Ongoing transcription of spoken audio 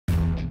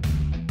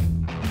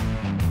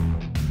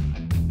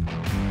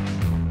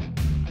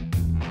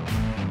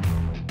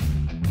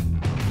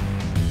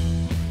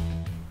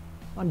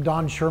I'm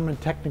Don Sherman,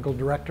 Technical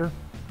Director.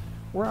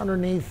 We're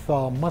underneath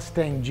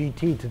Mustang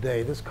GT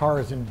today. This car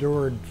has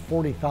endured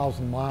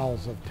 40,000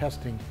 miles of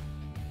testing.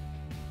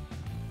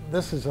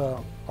 This is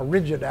a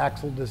rigid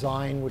axle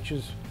design which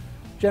has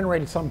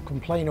generated some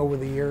complaint over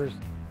the years.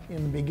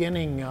 In the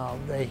beginning,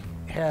 they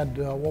had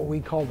what we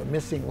call the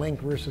missing link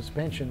rear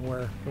suspension,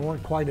 where there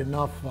weren't quite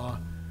enough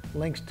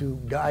links to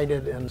guide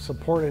it and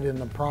support it in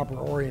the proper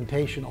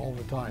orientation all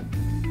the time.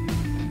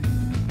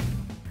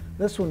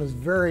 This one is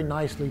very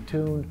nicely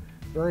tuned,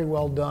 very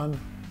well done,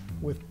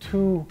 with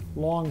two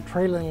long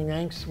trailing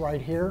links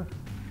right here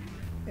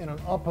and an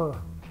upper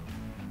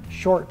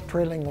short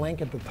trailing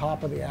link at the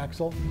top of the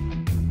axle.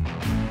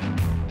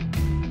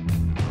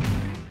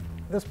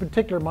 This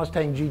particular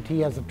Mustang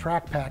GT has a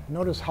track pack.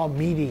 Notice how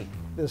meaty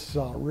this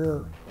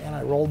rear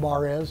anti-roll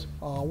bar is.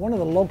 One of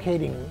the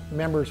locating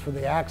members for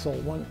the axle,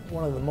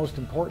 one of the most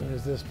important,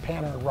 is this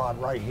panner rod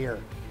right here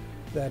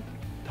that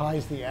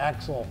ties the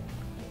axle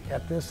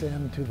at this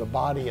end to the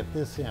body at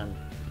this end,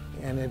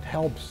 and it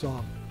helps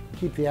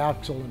keep the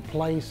axle in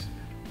place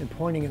and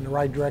pointing in the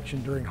right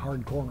direction during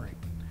hard cornering.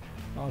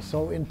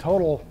 So in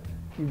total,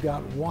 you've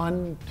got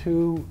 1,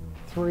 2,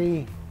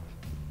 3,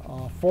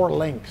 4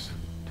 links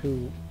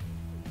to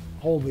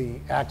hold the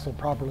axle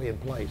properly in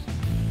place.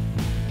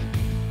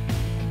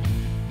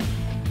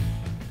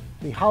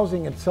 The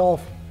housing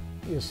itself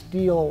is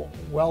steel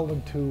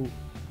welded to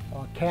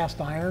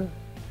cast iron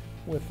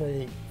with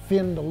a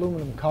finned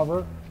aluminum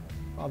cover.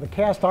 The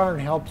cast iron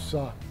helps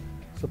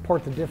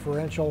support the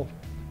differential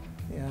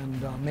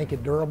and make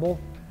it durable.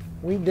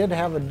 We did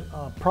have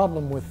a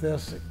problem with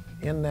this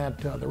in that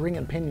the ring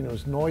and pinion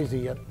was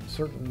noisy at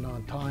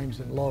certain times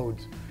and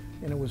loads,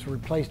 and it was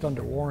replaced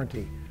under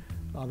warranty.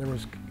 There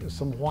was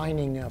some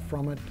whining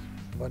from it,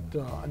 but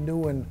a new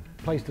one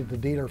placed at the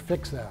dealer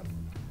fixed that.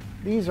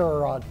 These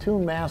are two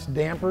mass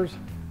dampers,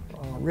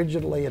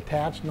 rigidly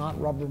attached,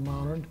 not rubber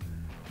mounted.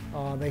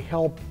 They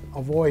help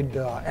avoid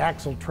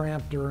axle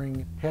tramp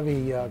during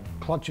heavy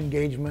clutch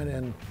engagement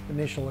and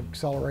initial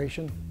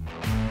acceleration.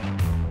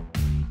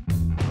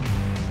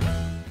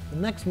 The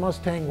next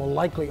Mustang will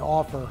likely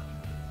offer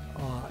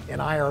an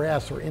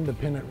IRS, or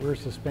independent rear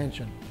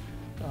suspension.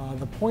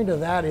 The point of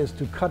that is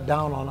to cut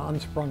down on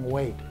unsprung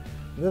weight.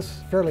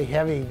 This fairly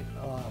heavy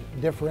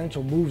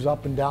differential moves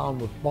up and down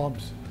with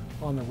bumps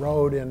on the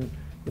road, and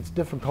it's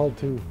difficult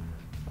to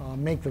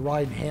make the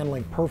ride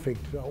handling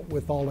perfect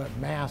with all that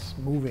mass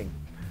moving.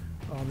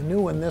 The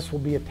new one, this will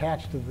be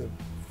attached to the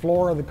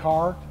floor of the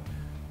car,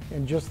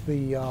 and just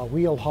the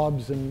wheel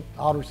hubs and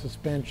outer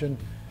suspension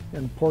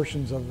and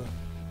portions of the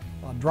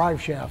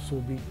drive shafts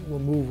will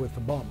move with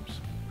the bumps.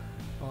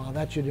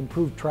 That should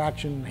improve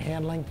traction and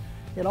handling.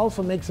 It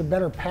also makes a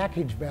better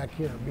package back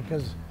here,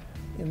 because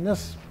in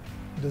this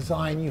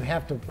design you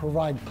have to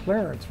provide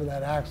clearance for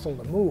that axle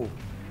to move.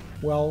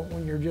 Well,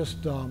 when you're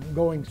just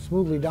going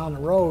smoothly down the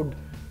road,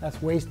 that's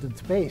wasted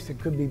space. It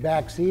could be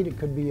back seat, it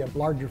could be a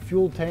larger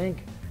fuel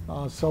tank.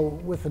 So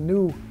with the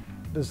new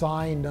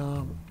design,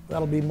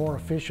 that'll be more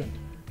efficient.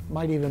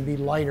 Might even be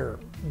lighter.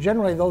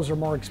 Generally, those are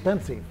more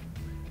expensive.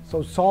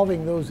 So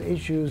solving those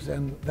issues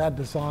and that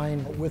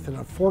design with an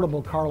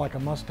affordable car like a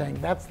Mustang,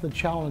 that's the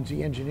challenge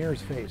the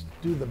engineers face.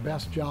 Do the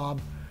best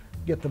job,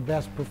 get the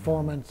best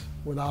performance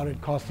without it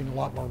costing a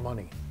lot more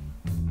money.